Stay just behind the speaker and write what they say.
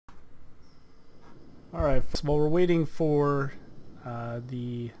Alright, so while we're waiting for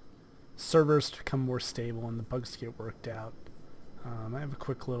the servers to become more stable and the bugs to get worked out, I have a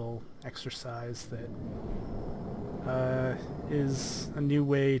quick little exercise that is a new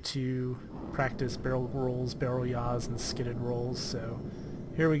way to practice barrel rolls, barrel yaws, and skidded rolls. So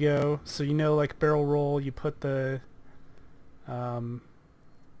here we go. So you know, like barrel roll, you put the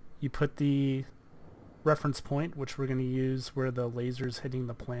reference point, which we're going to use where the laser's hitting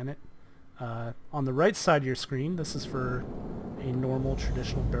the planet. On the right side of your screen, this is for a normal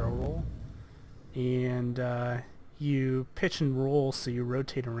traditional barrel roll, and you pitch and roll, so you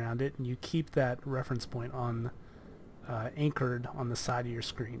rotate around it and you keep that reference point on anchored on the side of your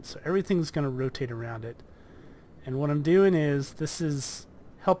screen, so everything's going to rotate around it. And what I'm doing is, this is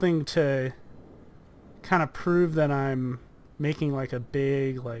helping to kind of prove that I'm making like a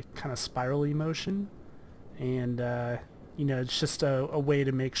big, like, kind of spirally motion, and you know, it's just a way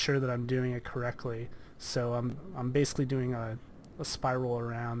to make sure that I'm doing it correctly. So I'm basically doing a spiral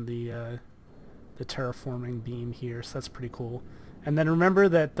around the terraforming beam here, so that's pretty cool. And then remember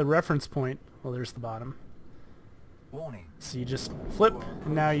that the reference point, well, there's the bottom. Warning. So you just flip,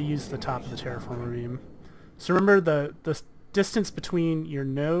 and now you use the top of the terraformer beam. So remember the distance between your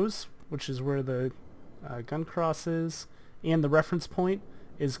nose, which is where the gun cross is, and the reference point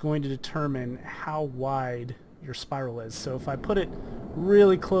is going to determine how wide your spiral is. So if I put it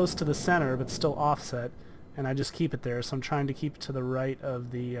really close to the center but still offset, and I just keep it there, so I'm trying to keep it to the right of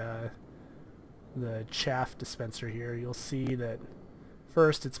the chaff dispenser here, you'll see that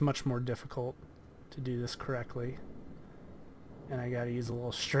first it's much more difficult to do this correctly, and I gotta use a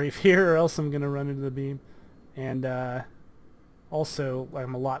little strafe here or else I'm gonna run into the beam. And also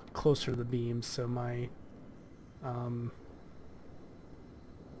I'm a lot closer to the beam, so my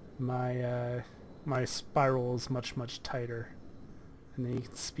my spiral is much tighter. And then you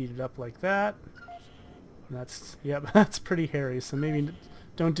can speed it up like that. And that's, yep, that's pretty hairy, so maybe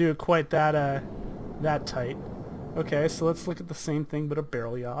don't do it quite that that tight. Okay, so let's look at the same thing but a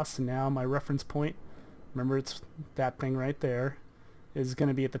barrel yaw. So now my reference point, remember it's that thing right there, is going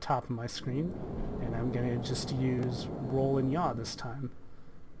to be at the top of my screen, and I'm going to just use roll and yaw this time.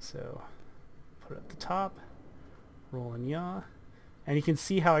 So put it at the top, roll and yaw. And you can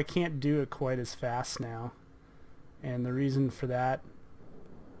see how I can't do it quite as fast now. And the reason for that,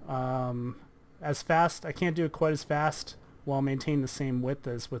 I can't do it quite as fast while maintaining the same width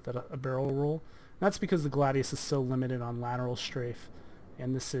as with a barrel roll. And that's because the Gladius is so limited on lateral strafe.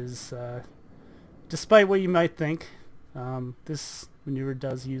 And this is, despite what you might think, this maneuver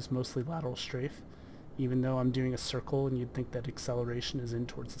does use mostly lateral strafe. Even though I'm doing a circle and you'd think that acceleration is in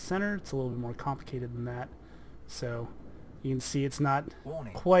towards the center, it's a little bit more complicated than that. So you can see it's not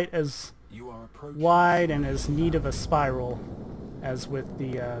quite as wide and as neat of a spiral as with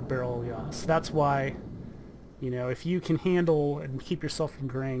the barrel yaw. So that's why, you know, if you can handle and keep yourself from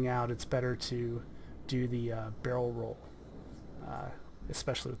graying out, it's better to do the barrel roll,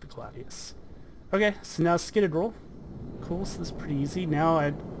 especially with the Gladius. Okay, so now skidded roll. Cool, so this is pretty easy. Now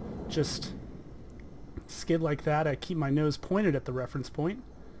I just skid like that. I keep my nose pointed at the reference point.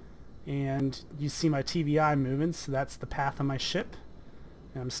 And you see my TVI moving, so that's the path of my ship.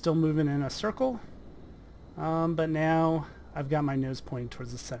 And I'm still moving in a circle, but now I've got my nose pointing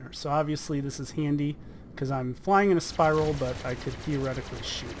towards the center. So obviously this is handy because I'm flying in a spiral, but I could theoretically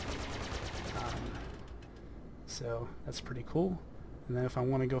shoot. So that's pretty cool. And then if I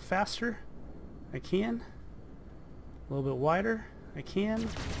want to go faster, I can. A little bit wider, I can.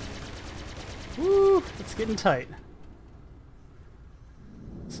 Woo! It's getting tight.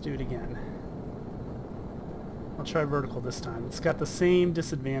 Let's do it again. I'll try vertical this time. It's got the same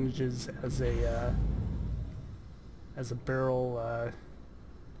disadvantages as a barrel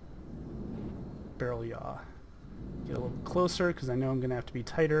yaw. Get a little closer because I know I'm going to have to be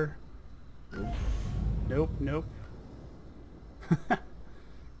tighter. Nope. I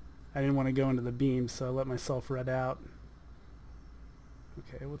didn't want to go into the beam, so I let myself red out.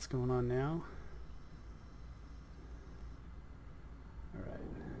 Okay, what's going on now? Alright.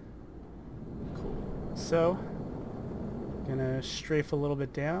 Cool. So, gonna strafe a little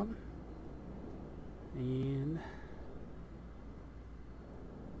bit down and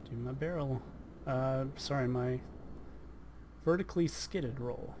do my barrel, sorry, my vertically skidded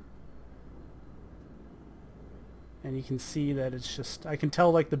roll. And you can see that it's just, I can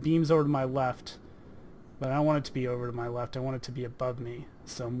tell like the beam's over to my left, but I don't want it to be over to my left, I want it to be above me,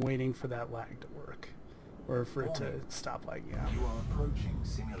 so I'm waiting for that lag to work. Or for it to stop lagging out. You are approaching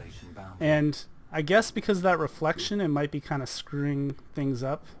simulation boundary. And I guess because of that reflection, it might be kind of screwing things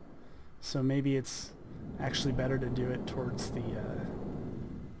up. So maybe it's actually better to do it towards the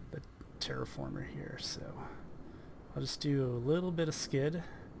terraformer here, so I'll just do a little bit of skid.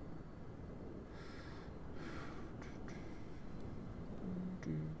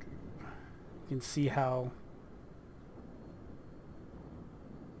 You can see how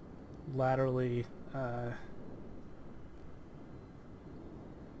laterally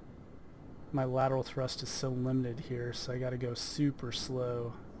my lateral thrust is so limited here, so I got to go super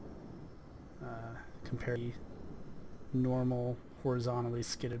slow compared to the normal horizontally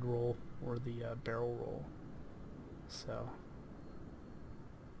skidded roll or the barrel roll. So,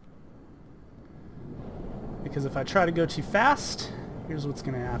 because if I try to go too fast, here's what's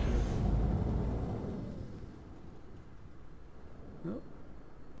going to happen. Oh.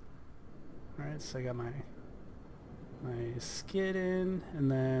 Alright, so I got my skid in,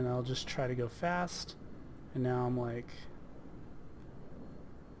 and then I'll just try to go fast, and now I'm like,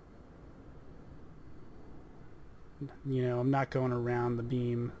 you know, I'm not going around the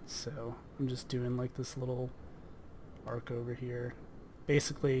beam, so I'm just doing like this little arc over here.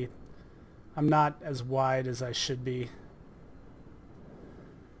 Basically, I'm not as wide as I should be,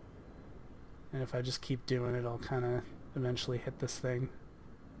 and if I just keep doing it, I'll kind of eventually hit this thing.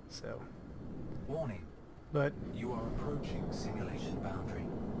 So, Warning. but You are approaching simulation boundary.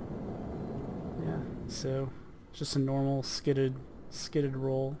 yeah, so just a normal skidded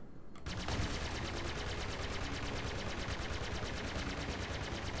roll.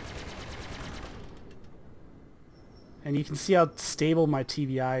 And you can see how stable my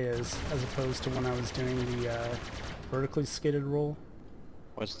TVI is as opposed to when I was doing the vertically skidded roll.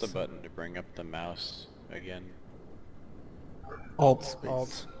 What's the button to bring up the mouse again? Alt space.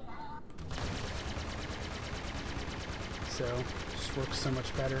 Alt. So, just works so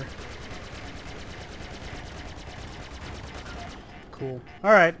much better. Cool.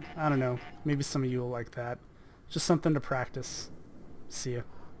 Alright, I don't know. Maybe some of you will like that. Just something to practice. See ya.